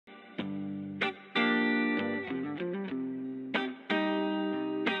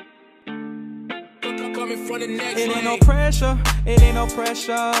coming from the next It ain't no pressure, it ain't no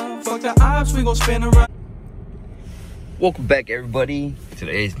pressure. Fuck the ops, we gon' spin around. Welcome back, everybody.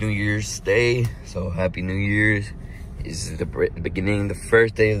 Today is New Year's Day, so happy New Year's. This is the beginning, the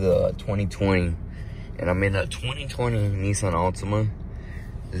first day of the 2020, and I'm in a 2020 Nissan Altima.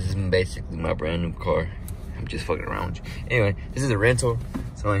 This is basically my brand new car. I'm just fucking around with you. Anyway, this is a rental.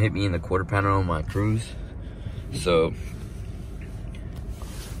 Someone hit me in the quarter panel on my Cruze. So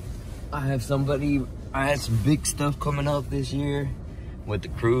I had some big stuff coming up this year with the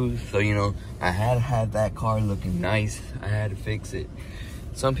Cruze. So, you know, I had to have that car looking nice. I had to fix it.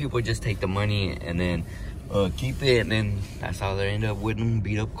 Some people just take the money and then keep it, and then that's how they end up with them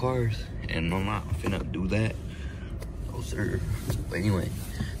beat up cars. And I'm not finna do that. Oh, sir. But anyway,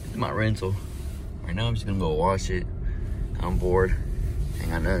 this is my rental. Right now, I'm just gonna go wash it. I'm bored. Ain't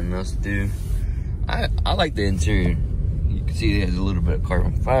got nothing else to do. I like the interior. You can see there's a little bit of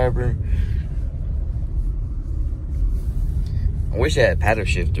carbon fiber. I wish I had paddle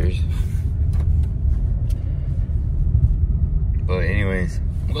shifters. But anyways,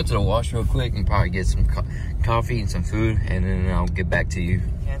 I'll go to the wash real quick and probably get some coffee and some food, and then I'll get back to you.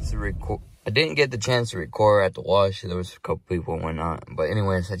 I didn't get the chance to record at the wash. There was a couple people and whatnot. But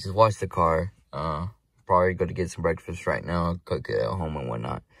anyways, I just washed the car. Probably go to get some breakfast right now, cook it at home and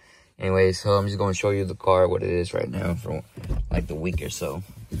whatnot. Anyway, so I'm just gonna show you the car, what it is right now for like the week or so.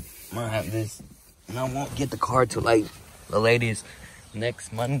 I'm gonna have this, and I won't get the car till like the latest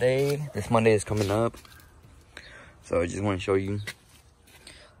next Monday. This Monday is coming up. So I just want to show you.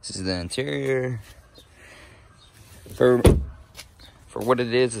 This is the interior. For what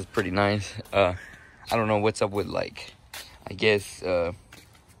it is, it's pretty nice. I don't know what's up with, like, I guess they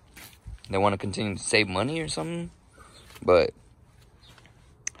want to continue to save money or something, but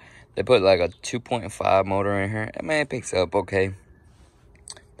they put like a 2.5 motor in here. I mean, it picks up okay.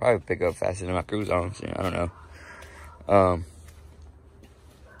 Probably pick up faster than my Cruze, honestly. I don't know.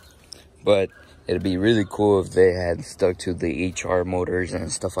 But it'd be really cool if they had stuck to the HR motors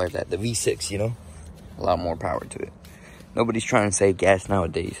and stuff like that. The V6, you know, a lot more power to it. Nobody's trying to save gas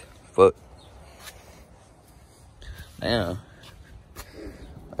nowadays. But man,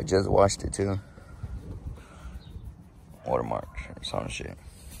 I just washed it too. Watermark or some shit.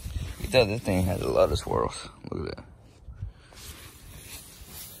 You can tell this thing has a lot of swirls. Look at that.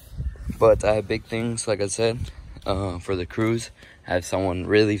 But I have big things, like I said, for the Cruze. I have someone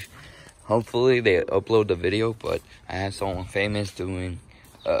really, hopefully they upload the video, but I have someone famous doing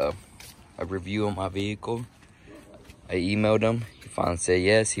a review of my vehicle. I emailed him. He finally said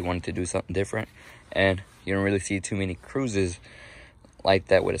yes. He wanted to do something different. And you don't really see too many Cruzes like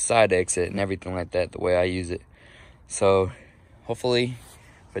that with a side exit and everything like that, the way I use it. So hopefully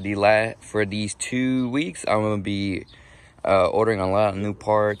for these 2 weeks, I'm going to be ordering a lot of new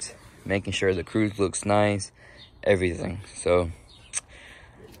parts, making sure the Cruze looks nice, everything. So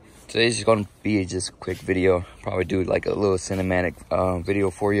today's just going to be just a quick video. Probably do like a little cinematic video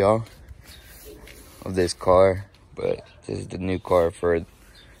for y'all of this car. But this is the new car for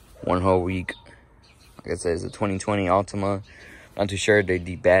 1 whole week. Like I said, it's a 2020 Altima. Not too sure they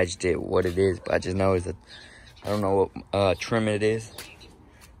debadged it, what it is, but I just know it's a, I don't know what trim it is.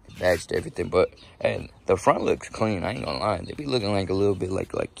 They badged everything, but and the front looks clean. I ain't gonna lie, they be looking like a little bit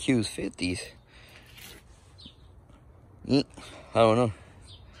like Q's 50s. I don't know.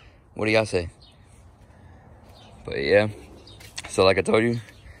 What do y'all say? But yeah, so like I told you,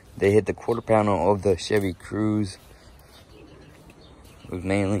 they hit the quarter panel of the Chevy Cruze. It was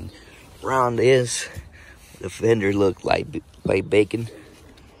mainly around this. The fender looked like bacon.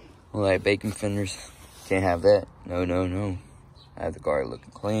 Like bacon fenders. Can't have that. No, no, no. I have the car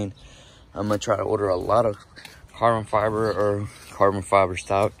looking clean. I'm going to try to order a lot of carbon fiber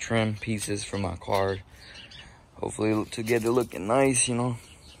style trim pieces for my car. Hopefully to get it looking nice, you know.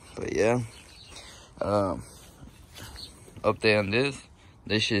 But yeah. Update on this.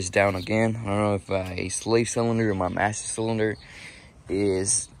 This shit's down again. I don't know if my slave cylinder or my master cylinder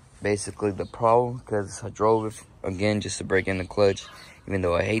is basically the problem, because I drove it again just to break in the clutch. Even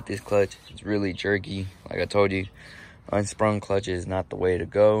though I hate this clutch, it's really jerky. Like I told you, unsprung clutch is not the way to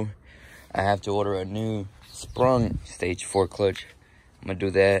go. I have to order a new sprung stage 4 clutch. I'm gonna do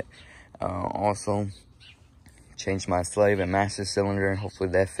that. Also, change my slave and master cylinder. Hopefully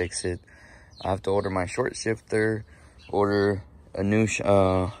that fixes it. I have to order my short shifter, order a new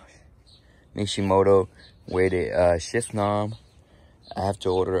Mishimoto weighted shift knob. I have to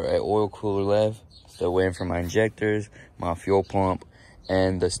order an oil cooler left. Still waiting for my injectors, my fuel pump,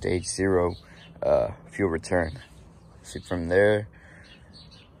 and the stage 0 fuel return. See, from there,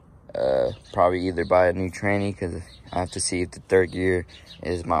 probably either buy a new tranny, because I have to see if the third gear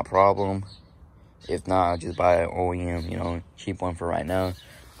is my problem. If not, I'll just buy an OEM, you know, cheap one for right now,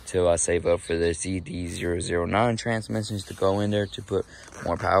 till I save up for the CD009 transmissions to go in there to put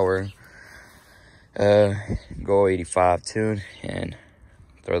more power. Go 85 tune and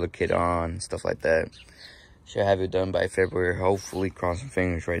throw the kit on, stuff like that. Should have it done by February, hopefully. Crossing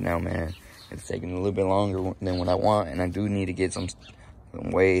fingers right now, man. It's taking a little bit longer than what I want, and I do need to get some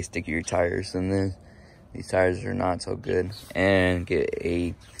way stickier tires than this. These tires are not so good. And get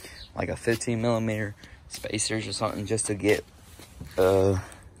like a 15 millimeter spacers or something, just to get the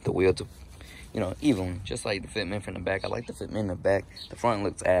wheel to, you know, even, just like the fitment from the back. I like the fitment in the back. The front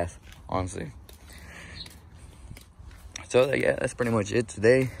looks ass, honestly. So yeah, that's pretty much it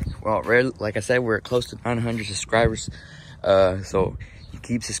today. Well, like I said, we're close to 900 subscribers. So you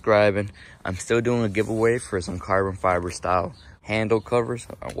keep subscribing. I'm still doing a giveaway for some carbon fiber style handle covers,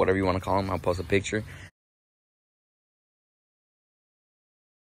 or whatever you want to call them. I'll post a picture.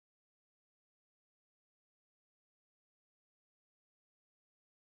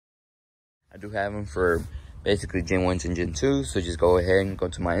 I do have them for basically Gen 1s and Gen 2s. So just go ahead and go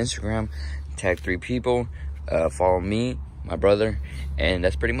to my Instagram, tag 3 people, follow me, my brother, and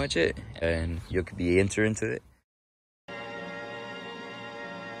that's pretty much it. And you could be entered into it.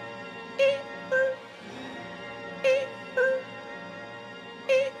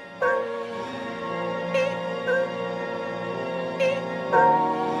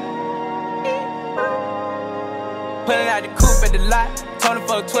 Pulling out the coupe at the lot, Tony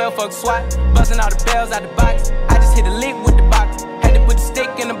fuck 12, fuck SWAT, busting all the bells out the box. I just hit a lick with the box, had to put the stick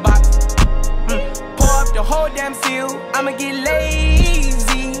in the box. Pour up the whole damn seal, I'ma get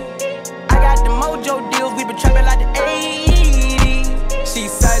lazy. I got the mojo deals, we been trapping like the 80s. She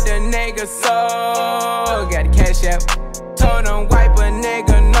said the nigga so, got the cash out. Told him wipe a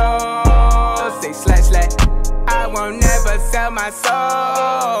nigga no, say slash slash. I won't never sell my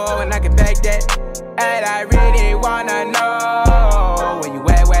soul, and I can back that. And I really wanna know where you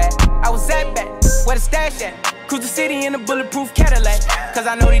at, where I was at back, where the stash at. Cruise the city in a bulletproof Cadillac, cause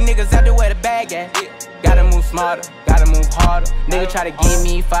I know these niggas out there where the bag at. Gotta move smarter, gotta move harder. Nigga try to give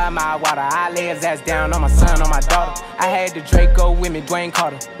me 5 mile water, I lay his ass down on my son, on my daughter. I had the Draco with me, Dwayne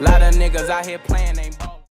Carter. A lot of niggas out here playing ain't